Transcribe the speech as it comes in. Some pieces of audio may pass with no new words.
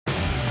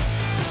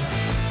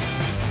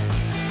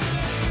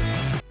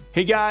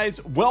Hey guys,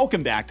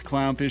 welcome back to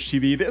Clownfish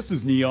TV. This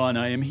is Kneon.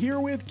 I am here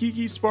with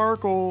Geeky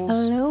Sparkles.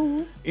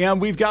 Hello. And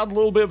we've got a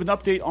little bit of an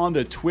update on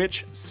the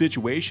Twitch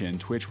situation.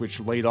 Twitch, which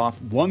laid off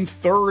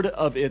 1/3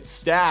 of its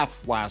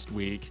staff last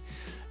week.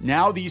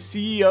 Now the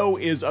CEO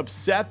is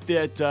upset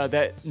that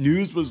that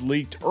news was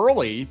leaked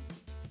early,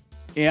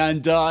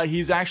 and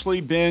he's actually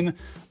been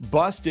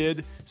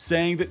busted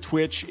saying that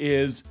Twitch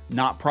is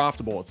not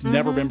profitable. It's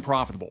never been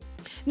profitable.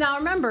 Now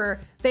remember,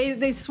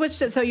 they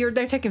switched it so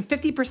they're taking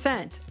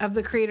 50% of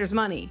the creator's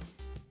money,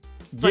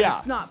 but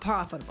it's not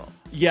profitable.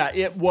 Yeah,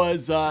 it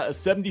was a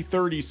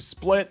 70-30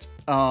 split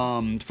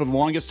for the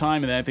longest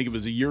time, and then I think it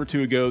was a year or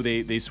two ago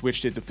they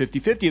switched it to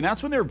 50-50, and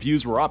that's when their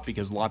views were up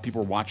because a lot of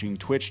people were watching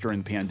Twitch during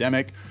the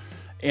pandemic.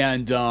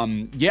 And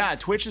yeah,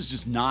 Twitch is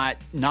just not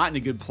in a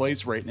good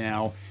place right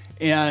now.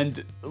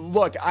 And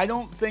look, I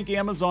don't think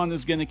Amazon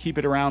is going to keep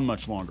it around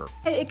much longer.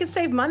 Hey, it could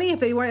save money if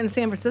they weren't in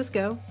San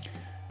Francisco.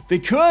 They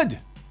could.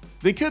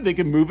 They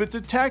could move it to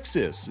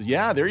Texas.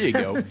 Yeah, there you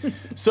go.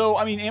 So,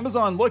 I mean,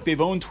 Amazon, look, they've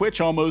owned Twitch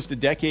almost a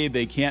decade.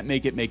 They can't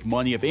make it make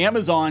money. If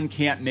Amazon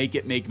can't make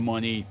it make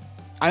money,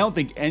 I don't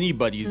think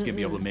anybody's going to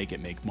be able to make it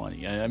make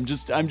money. I'm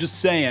just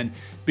saying,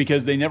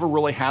 because they never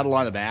really had a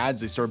lot of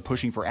ads. They started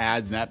pushing for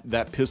ads, and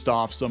that pissed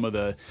off some of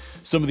the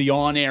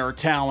on-air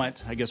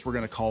talent. I guess we're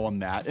going to call them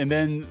that. And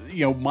then,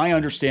 you know, my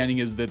understanding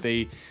is that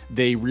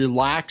they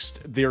relaxed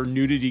their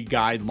nudity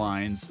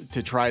guidelines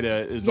to try to,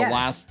 as a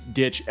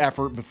last-ditch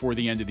effort before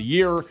the end of the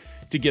year,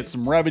 to get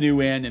some revenue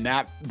in, and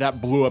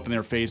that blew up in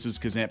their faces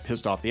because that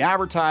pissed off the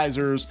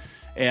advertisers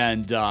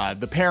and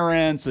the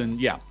parents, and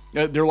yeah.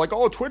 They're like,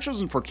 oh, Twitch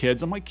isn't for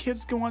kids. I'm like,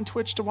 kids go on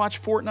Twitch to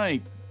watch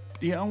Fortnite.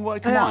 You know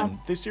what? Come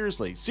on.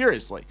 Seriously.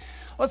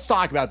 Let's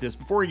talk about this.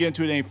 Before we get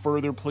into it any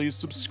further, please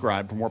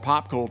subscribe for more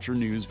pop culture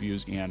news,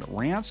 views, and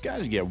rants.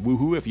 Guys, you get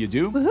woohoo if you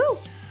do. Woohoo.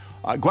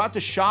 Go out to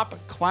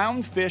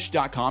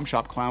shopclownfish.com.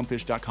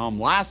 Shopclownfish.com.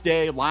 Last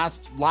day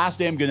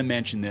I'm going to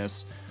mention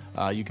this.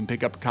 You can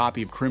pick up a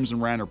copy of Crimson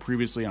Ren or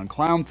previously on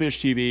Clownfish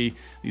TV.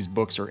 These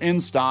books are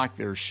in stock.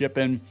 They're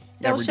shipping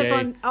every day. They'll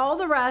ship on all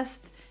the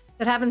rest.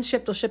 That haven't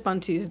shipped, will ship on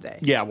Tuesday.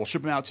 Yeah, we'll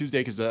ship them out Tuesday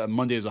because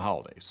Monday is a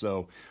holiday.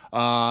 So,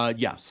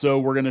 yeah, so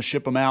we're going to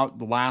ship them out,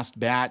 the last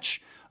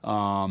batch.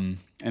 And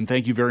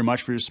thank you very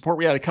much for your support.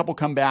 We had a couple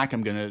come back.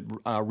 I'm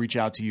going to reach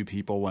out to you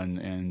people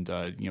and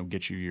you know,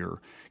 get you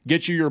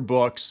your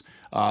books.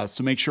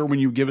 So make sure when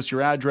you give us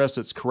your address,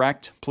 it's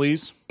correct,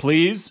 please.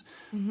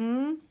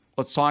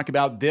 Let's talk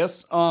about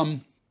this.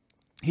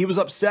 He was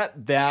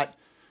upset that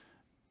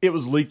it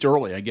was leaked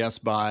early, I guess,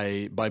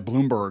 by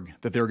Bloomberg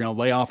that they were going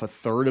to lay off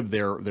 1/3 of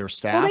their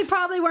staff. Well, they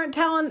probably weren't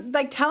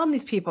telling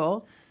these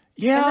people.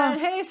 Yeah. And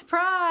then, hey,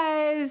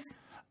 surprise.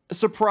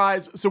 So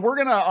we're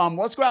gonna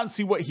let's go out and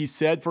see what he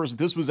said first.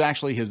 This was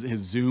actually his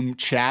Zoom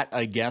chat,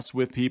 I guess,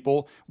 with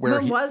people.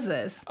 When was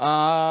this?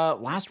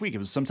 Last week. It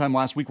was sometime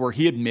last week where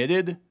he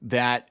admitted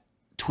that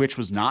Twitch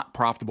was not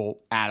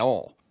profitable at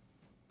all.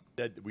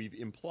 We've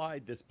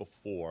implied this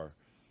before.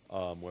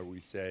 Where we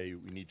say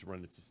we need to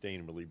run it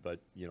sustainably, but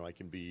you know,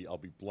 I'll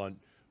be blunt.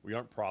 We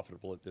aren't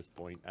profitable at this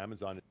point.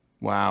 Amazon.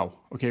 Wow.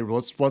 Okay,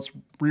 well, let's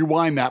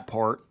rewind that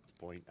part. At this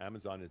point,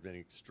 Amazon has been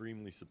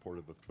extremely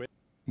supportive of Twitch.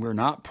 We're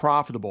not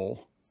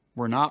profitable.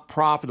 We're not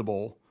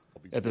profitable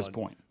at this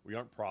point. We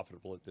aren't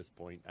profitable at this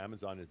point.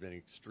 Amazon has been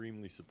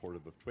extremely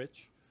supportive of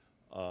Twitch.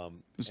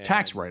 It's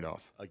tax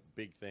write-off. A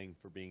big thing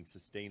for being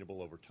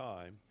sustainable over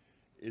time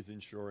is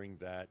ensuring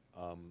that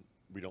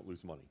we don't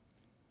lose money.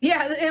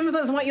 Yeah,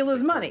 Amazon doesn't want you to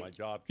lose money. My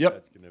job, yep.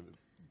 That's going to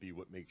be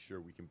what makes sure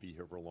we can be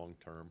here for long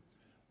term.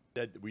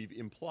 We've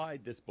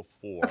implied this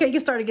before. Okay, you can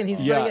start again.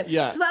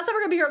 Yeah. So that's how we're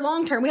going to be here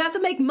long term. We have to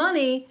make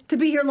money to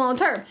be here long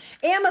term.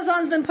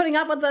 Amazon's been putting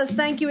up with us.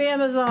 Thank you,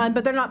 Amazon.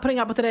 But they're not putting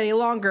up with it any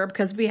longer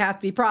because we have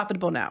to be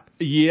profitable now.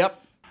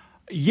 Yep.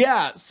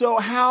 Yeah. So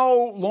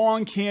how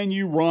long can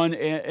you run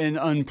an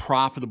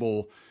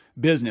unprofitable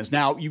business?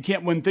 Now, you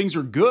can't, when things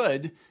are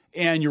good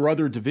and your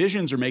other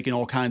divisions are making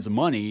all kinds of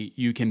money,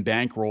 you can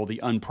bankroll the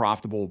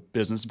unprofitable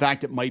business. In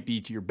fact, it might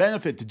be to your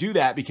benefit to do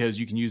that because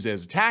you can use it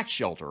as a tax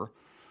shelter.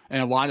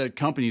 And a lot of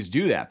companies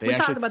do that. We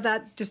talked about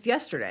that just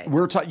yesterday.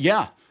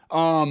 Yeah.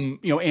 You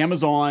know,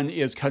 Amazon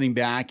is cutting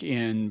back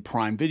in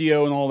Prime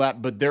Video and all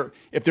that, but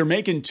if they're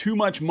making too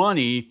much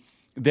money,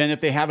 then if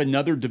they have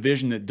another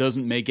division that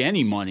doesn't make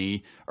any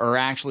money or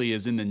actually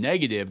is in the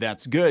negative,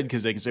 that's good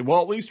because they can say,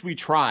 well, at least we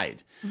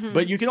tried.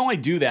 But you can only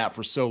do that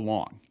for so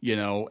long, you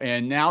know,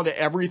 and now that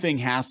everything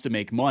has to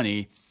make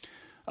money,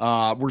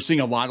 we're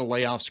seeing a lot of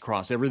layoffs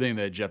across everything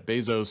that Jeff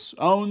Bezos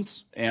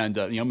owns. And,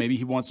 you know, maybe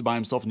he wants to buy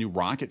himself a new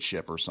rocket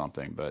ship or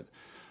something. But,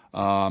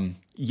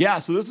 yeah,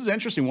 so this is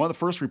interesting. One of the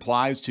first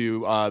replies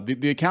to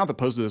the account that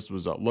posted this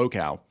was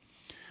Locow.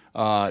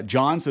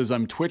 John says,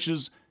 I'm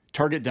Twitch's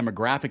target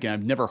demographic, and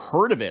I've never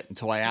heard of it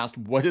until I asked,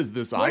 what is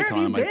this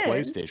icon on my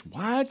PlayStation?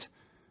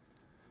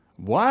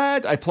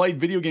 What? I played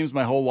video games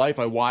my whole life.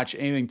 I watch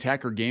anything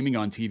tech or gaming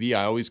on TV.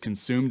 I always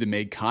consumed and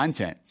made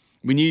content.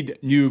 We need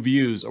new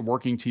views, a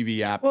working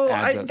TV app. Well,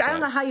 I don't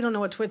know how you don't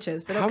know what Twitch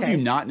is, but okay. How do you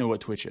not know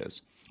what Twitch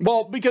is?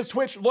 Well, because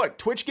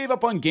Twitch gave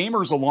up on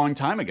gamers a long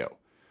time ago.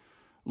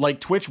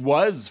 Like Twitch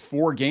was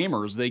for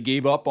gamers. They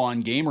gave up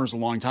on gamers a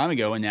long time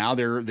ago, and now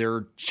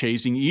they're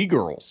chasing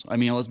e-girls. I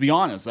mean, let's be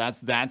honest. That's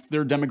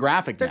their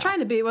demographic. They're trying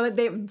to be. Well,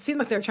 they seem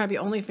like they're trying to be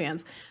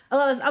OnlyFans.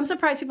 I'm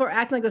surprised people are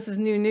acting like this is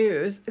new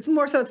news. It's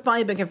more so it's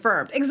finally been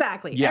confirmed.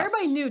 Exactly. Yes.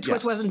 Everybody knew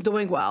Twitch wasn't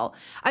doing well.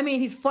 I mean,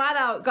 he's flat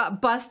out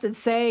got busted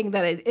saying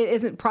that it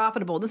isn't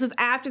profitable. This is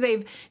after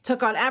they've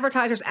took on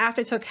advertisers,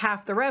 after they took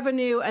half the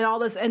revenue and all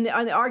this. And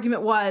the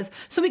argument was,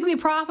 so we can be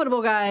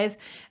profitable, guys,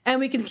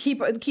 and we can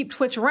keep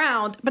Twitch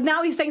around. But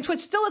now he's saying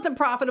Twitch still isn't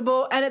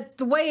profitable. And it's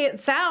the way it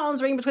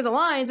sounds, reading between the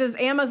lines, is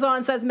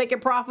Amazon says make it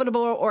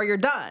profitable or you're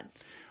done.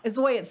 It's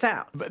the way it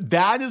sounds.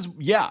 That is,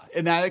 yeah,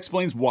 and that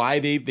explains why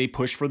they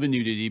push for the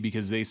nudity,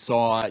 because they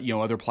saw, you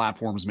know, other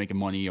platforms making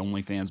money,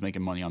 OnlyFans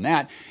making money on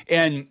that,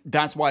 and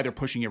that's why they're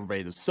pushing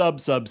everybody to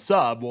sub.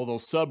 Well, they'll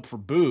sub for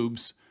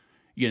boobs,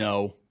 you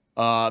know,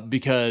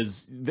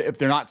 because if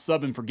they're not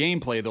subbing for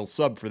gameplay, they'll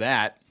sub for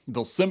that.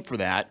 They'll simp for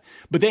that.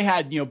 But they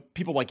had, you know,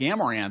 people like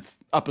Amaranth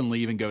up and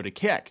leave and go to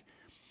Kick.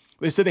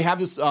 They said they have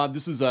this.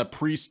 This is a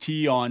Priest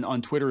T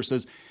on Twitter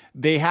says,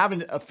 they have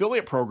an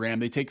affiliate program.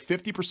 They take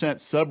 50%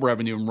 sub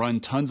revenue and run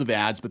tons of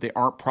ads, but they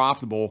aren't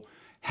profitable.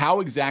 How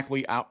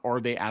exactly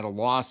are they at a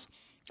loss?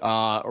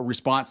 A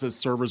response says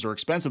servers are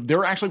expensive.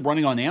 They're actually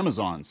running on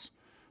Amazon's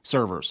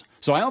servers.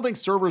 So I don't think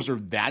servers are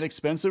that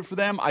expensive for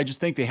them. I just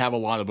think they have a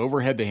lot of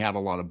overhead. They have a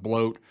lot of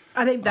bloat.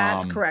 I think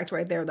that's correct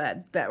right there,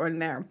 that one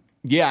there.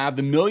 Yeah,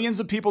 the millions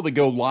of people that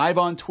go live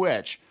on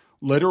Twitch,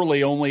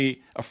 literally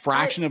only a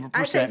fraction of a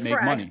percent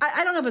make money.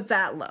 I don't know if it's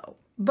that low,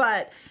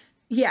 but...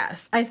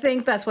 Yes, I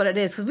think that's what it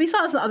is, because we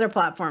saw this on other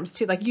platforms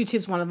too, like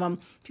YouTube's one of them.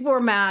 People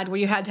were mad where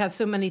you had to have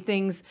so many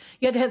things.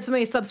 You had to have so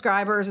many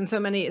subscribers and so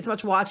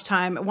much watch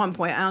time at one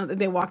point. I don't think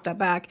they walked that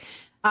back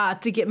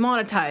to get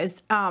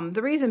monetized.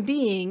 The reason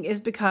being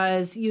is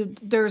because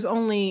there's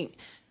only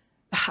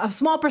a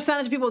small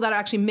percentage of people that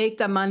actually make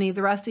the money.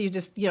 The rest of you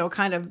just, you know,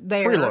 kind of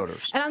there.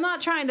 Freeloaders. And I'm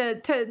not trying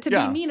to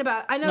be mean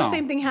about it. I know the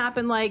same thing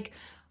happened like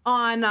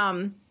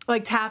on...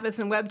 like Tapas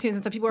and Webtoons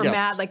and stuff. People are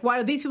mad. Like, why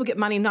do these people get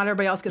money and not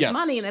everybody else gets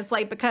money? And it's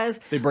like, because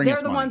they're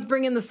the ones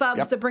bringing the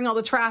subs that bring all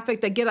the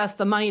traffic that get us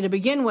the money to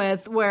begin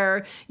with,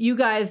 where you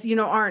guys, you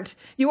know, aren't.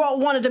 You all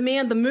want to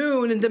demand the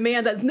moon and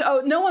demand that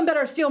no one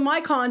better steal my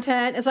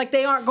content. It's like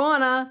they aren't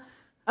gonna.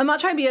 I'm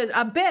not trying to be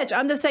a bitch.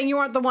 I'm just saying you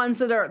aren't the ones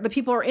that the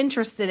people are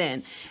interested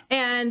in.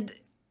 And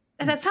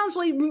that sounds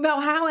really,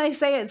 well, how I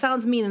say it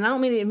sounds mean, and I don't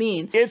mean it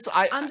mean.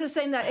 I'm just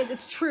saying that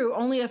it's true.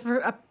 Only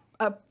a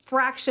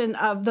fraction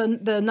of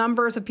the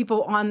numbers of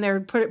people on there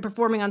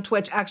performing on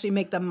Twitch actually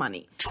make them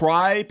money.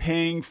 Try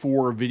paying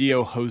for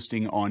video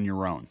hosting on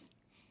your own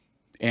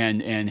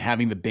and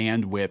having the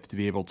bandwidth to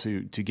be able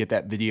to get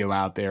that video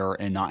out there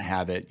and not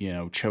have it, you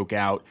know, choke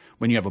out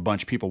when you have a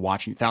bunch of people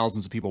watching,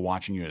 thousands of people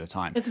watching you at a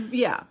time.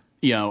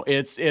 You know,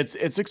 it's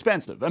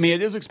expensive. I mean,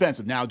 it is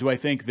expensive. Now, do I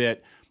think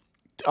that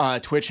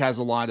Twitch has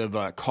a lot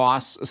of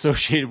costs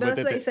associated with it?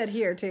 That's what they said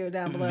here too,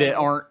 down below. That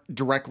aren't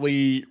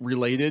directly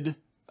related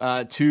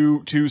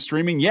to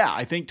streaming. Yeah,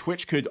 I think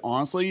Twitch could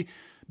honestly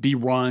be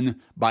run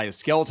by a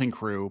skeleton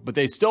crew, but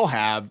they still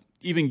have,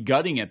 even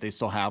gutting it, they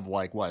still have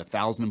like, what,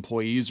 1,000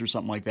 employees or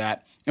something like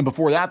that. And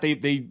before that,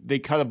 they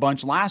cut a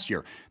bunch last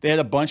year. They had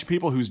a bunch of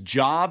people whose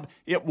job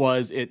it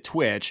was at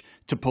Twitch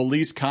to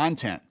police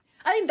content.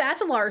 I think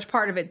that's a large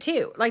part of it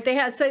too. Like they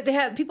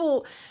had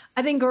people,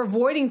 I think, are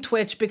avoiding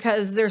Twitch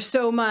because there's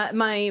so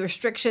many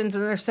restrictions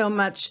and there's so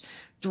much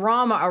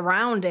drama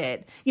around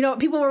it. You know,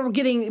 people were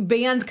getting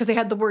banned because they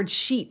had the word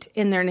sheet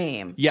in their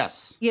name.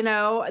 Yes. You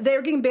know, they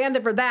were getting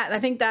banned for that.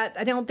 And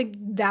I don't think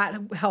that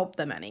helped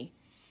them any.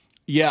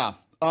 Yeah.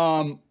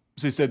 So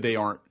they said they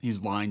aren't.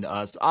 He's lying to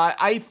us.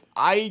 I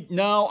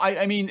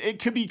mean, it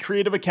could be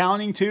creative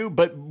accounting too,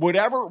 but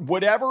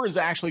whatever is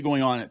actually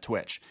going on at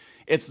Twitch,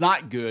 it's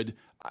not good.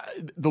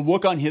 The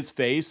look on his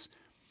face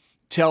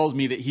tells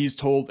me that he's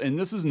told, and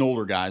this is an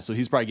older guy, so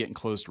he's probably getting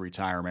close to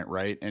retirement,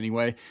 right?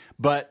 Anyway,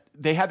 but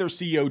they had their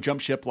CEO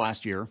jump ship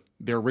last year,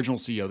 their original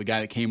CEO, the guy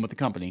that came with the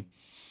company,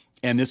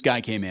 and this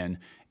guy came in,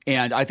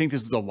 and I think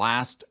this is a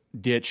last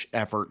ditch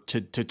effort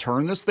to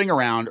turn this thing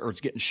around, or it's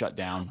getting shut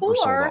down or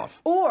sold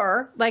off.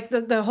 Or like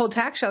the whole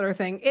tax shelter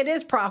thing, it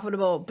is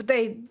profitable, but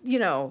they, you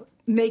know,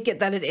 make it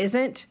that it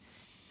isn't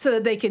so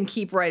that they can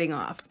keep writing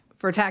off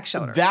for tax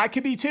shelter. That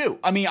could be too.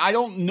 I mean, I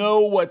don't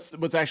know what's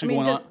actually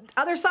going on.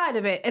 Other side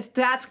of it,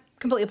 that's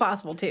completely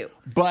possible too.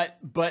 But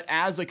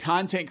as a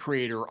content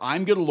creator,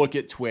 I'm going to look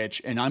at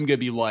Twitch and I'm going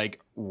to be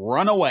like,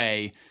 run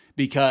away,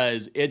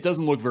 because it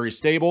doesn't look very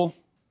stable,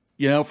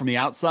 you know, from the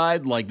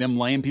outside, like them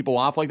laying people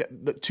off like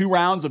that. The 2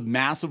 rounds of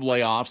massive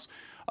layoffs,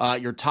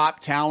 your top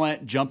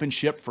talent jumping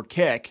ship for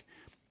Kick,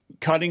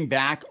 cutting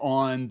back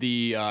on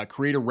the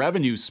creator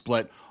revenue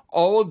split.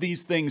 All of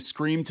these things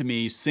scream to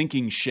me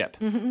sinking ship.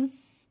 Mm-hmm.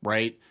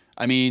 Right?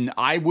 I mean,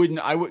 I would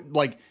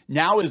like,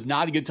 now is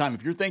not a good time.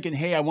 If you're thinking,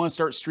 hey, I want to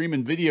start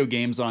streaming video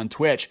games on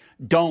Twitch,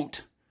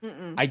 don't.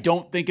 I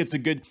don't think it's a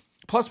good.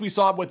 Plus, we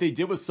saw what they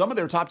did with some of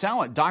their top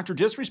talent, Dr.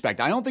 Disrespect.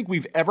 I don't think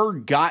we've ever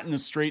gotten a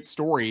straight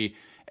story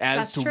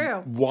as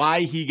to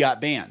why he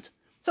got banned.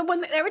 So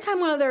every time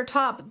one of their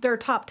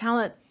top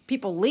talent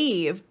people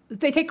leave,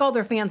 they take all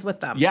their fans with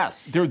them.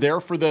 Yes, they're there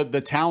for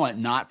the talent,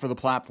 not for the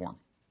platform.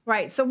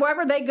 Right. So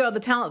wherever they go, the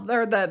talent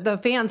or the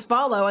fans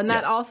follow, and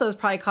that also is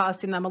probably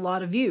costing them a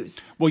lot of views.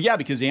 Well, yeah,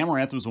 because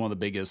Amaranth was one of the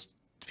biggest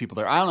people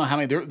there. I don't know how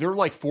many. There are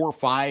like 4 or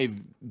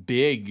 5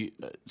 big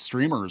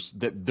streamers,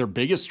 that they're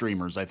biggest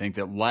streamers, I think,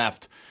 that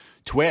left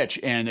Twitch.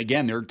 And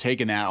again, they're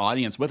taking that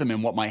audience with them.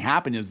 And what might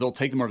happen is they'll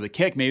take them over to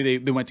Kick. Maybe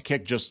they went to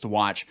Kick just to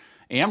watch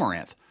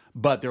Amaranth,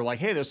 but they're like,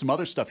 hey, there's some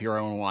other stuff here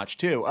I want to watch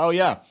too. Oh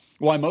yeah.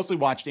 Well, I mostly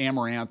watched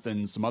Amaranth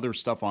and some other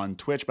stuff on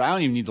Twitch, but I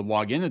don't even need to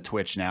log into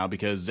Twitch now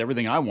because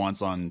everything I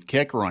want's on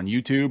Kick or on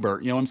YouTube, or,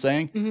 you know what I'm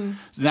saying? Mm-hmm.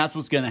 So that's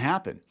what's going to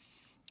happen.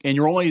 And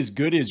you're only as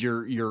good as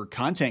your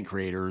content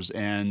creators.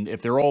 And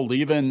if they're all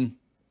leaving,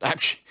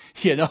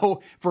 you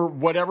know, for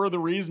whatever the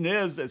reason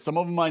is, some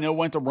of them I know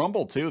went to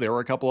Rumble too. There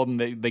were a couple of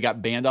them, they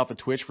got banned off of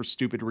Twitch for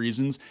stupid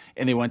reasons,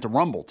 and they went to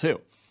Rumble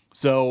too.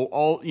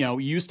 So you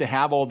used to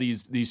have all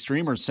these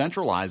streamers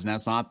centralized, and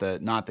that's not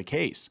the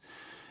case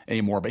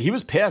anymore. But he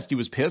was pissed. He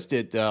was pissed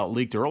it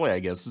leaked early, I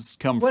guess. This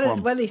come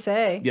from... What did he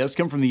say? Yeah, this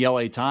come from the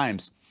LA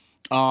Times.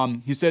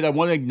 He said, I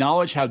want to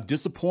acknowledge how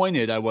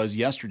disappointed I was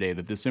yesterday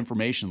that this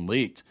information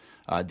leaked.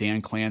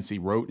 Dan Clancy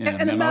wrote in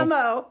a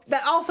memo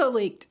that also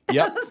leaked.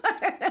 Yep.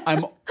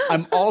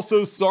 I'm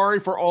also sorry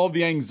for all of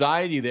the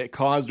anxiety that it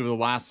caused over the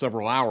last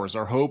several hours.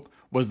 Our hope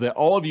was that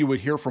all of you would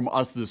hear from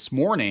us this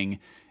morning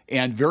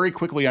and very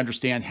quickly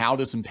understand how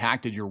this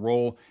impacted your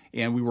role.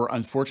 And we were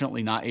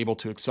unfortunately not able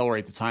to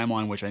accelerate the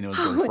timeline, which I know is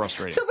very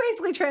frustrating. So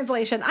basically,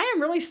 translation, I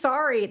am really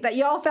sorry that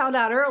y'all found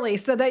out early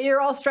so that you're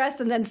all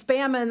stressed and then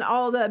spamming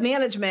all the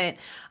management.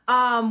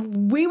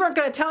 We weren't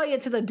going to tell you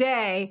to the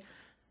day,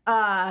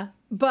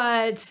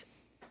 but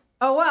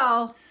oh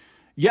well.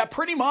 Yeah,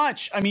 pretty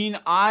much. I mean,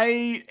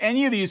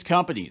 any of these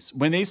companies,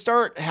 when they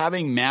start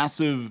having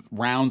massive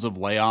rounds of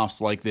layoffs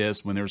like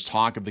this, when there's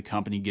talk of the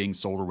company getting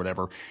sold or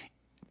whatever,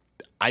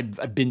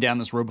 I've been down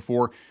this road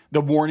before. The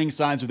warning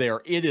signs are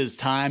there. It is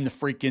time to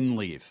freaking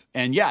leave.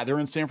 And yeah, they're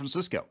in San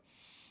Francisco.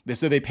 They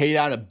said they paid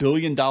out $1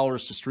 billion to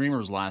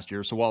streamers last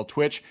year. So while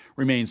Twitch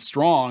remains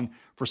strong,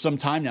 for some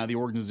time now, the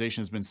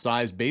organization has been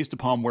sized based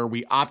upon where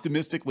we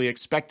optimistically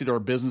expected our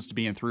business to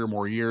be in 3 or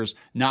more years,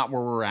 not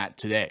where we're at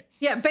today.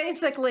 Yeah,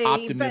 basically,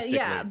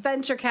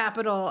 venture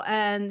capital,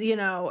 and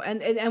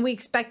and we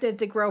expected it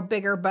to grow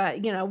bigger,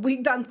 but we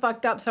done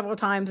fucked up several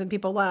times and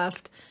people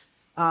left.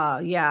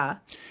 Yeah.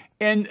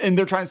 And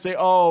they're trying to say,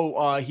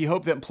 he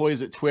hoped that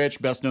employees at Twitch,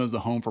 best known as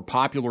the home for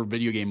popular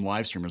video game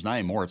live streamers, not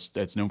anymore,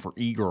 it's known for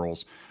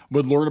e-girls,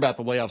 would learn about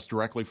the layoffs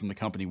directly from the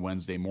company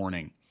Wednesday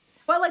morning.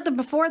 Well,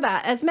 before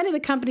that, as many of the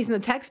companies in the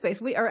tech space,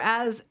 we are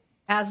as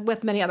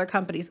with many other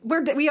companies,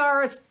 we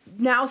are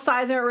now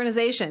sizing our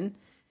organization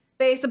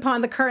based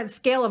upon the current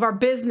scale of our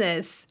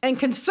business and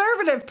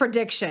conservative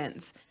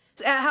predictions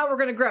at how we're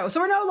going to grow. So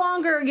we're no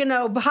longer,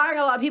 hiring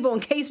a lot of people in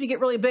case we get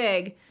really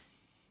big.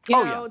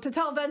 To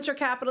tell venture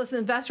capitalists and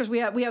investors we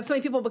have so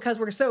many people because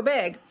we're so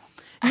big.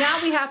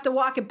 Now we have to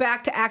walk it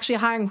back to actually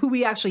hiring who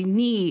we actually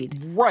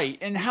need. Right.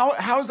 And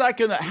how is that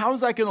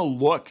gonna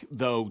look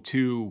though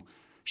to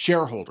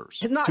shareholders?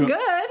 It's not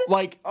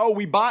good.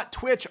 We bought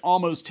Twitch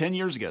almost 10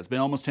 years ago. It's been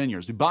almost 10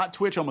 years. We bought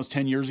Twitch almost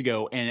 10 years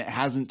ago and it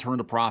hasn't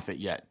turned a profit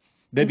yet.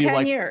 In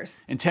 10 years.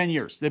 In 10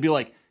 years. They'd be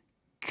like,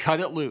 cut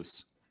it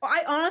loose.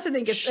 I honestly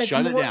think it's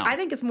more, down. I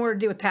think it's more to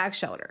do with tax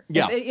shelter.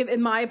 Yeah.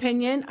 In my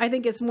opinion, I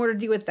think it's more to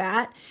do with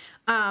that.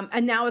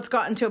 And now it's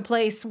gotten to a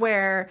place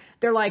where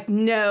they're like,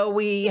 no,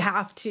 we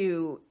have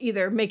to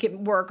either make it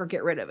work or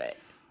get rid of it.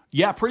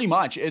 Yeah, pretty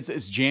much.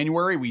 It's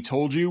January. We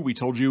told you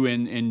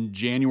in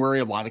January,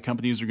 a lot of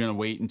companies are going to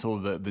wait until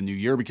the new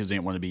year because they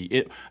didn't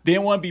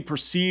want to be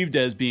perceived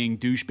as being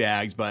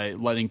douchebags by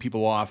letting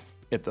people off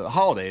at the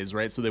holidays,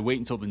 right? So they wait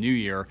until the new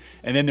year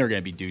and then they're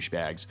going to be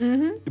douchebags.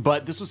 Mm-hmm.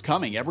 But this was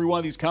coming. Every one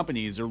of these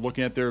companies are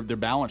looking at their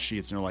balance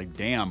sheets and they're like,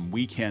 damn,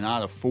 we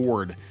cannot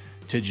afford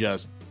to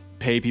just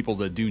pay people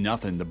to do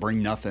nothing, to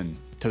bring nothing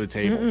to the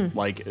table.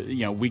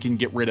 Mm-mm. We can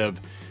get rid of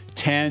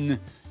 10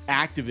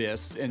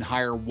 activists and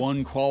hire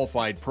 1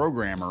 qualified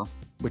programmer,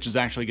 which is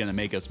actually going to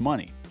make us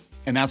money.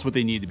 And that's what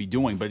they need to be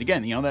doing. But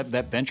again,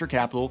 that venture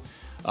capital,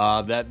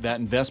 that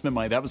investment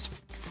money, that was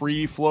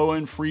free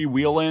flowing, free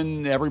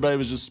wheeling. Everybody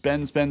was just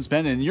spend.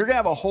 And you're going to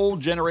have a whole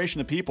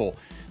generation of people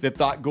that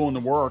thought going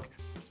to work,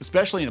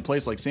 especially in a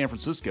place like San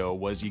Francisco,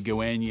 was you go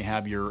in, you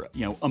have your,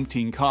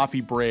 umpteen coffee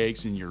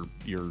breaks and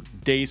your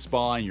day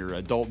spa and your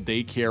adult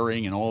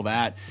daycaring and all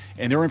that.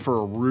 And they're in for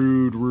a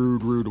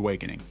rude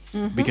awakening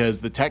because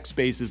the tech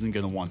space isn't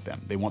going to want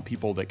them. They want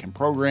people that can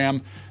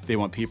program. They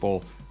want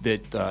people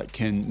that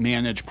can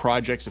manage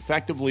projects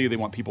effectively. They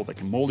want people that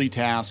can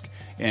multitask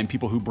and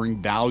people who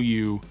bring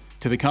value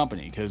to the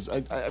company. Because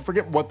I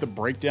forget what the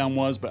breakdown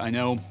was, but I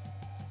know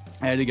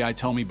I had a guy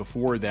tell me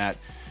before that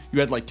you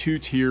had like 2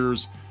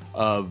 tiers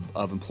of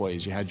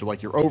employees. You had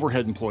your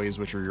overhead employees,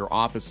 which are your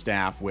office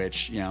staff,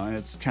 which, and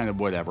it's kind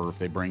of whatever. If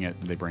they bring it,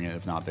 they bring it.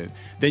 If not,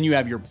 then you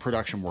have your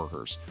production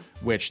workers,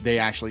 which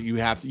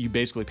you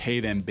basically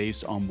pay them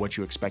based on what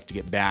you expect to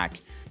get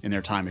back in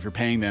their time. If you're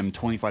paying them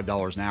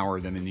 $25 an hour,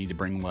 then they need to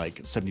bring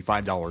like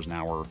 $75 an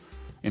hour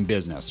in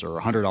business or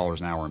 $100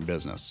 an hour in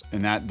business.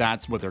 And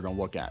that's what they're going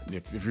to look at.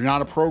 If you're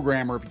not a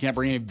programmer, if you can't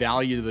bring any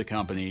value to the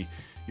company,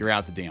 you're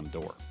out the damn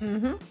door.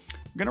 I'm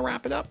going to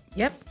wrap it up.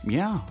 Yep.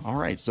 Yeah. All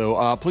right.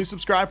 So please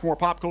subscribe for more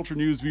pop culture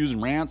news, views,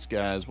 and rants,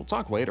 guys. We'll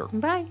talk later.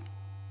 Bye.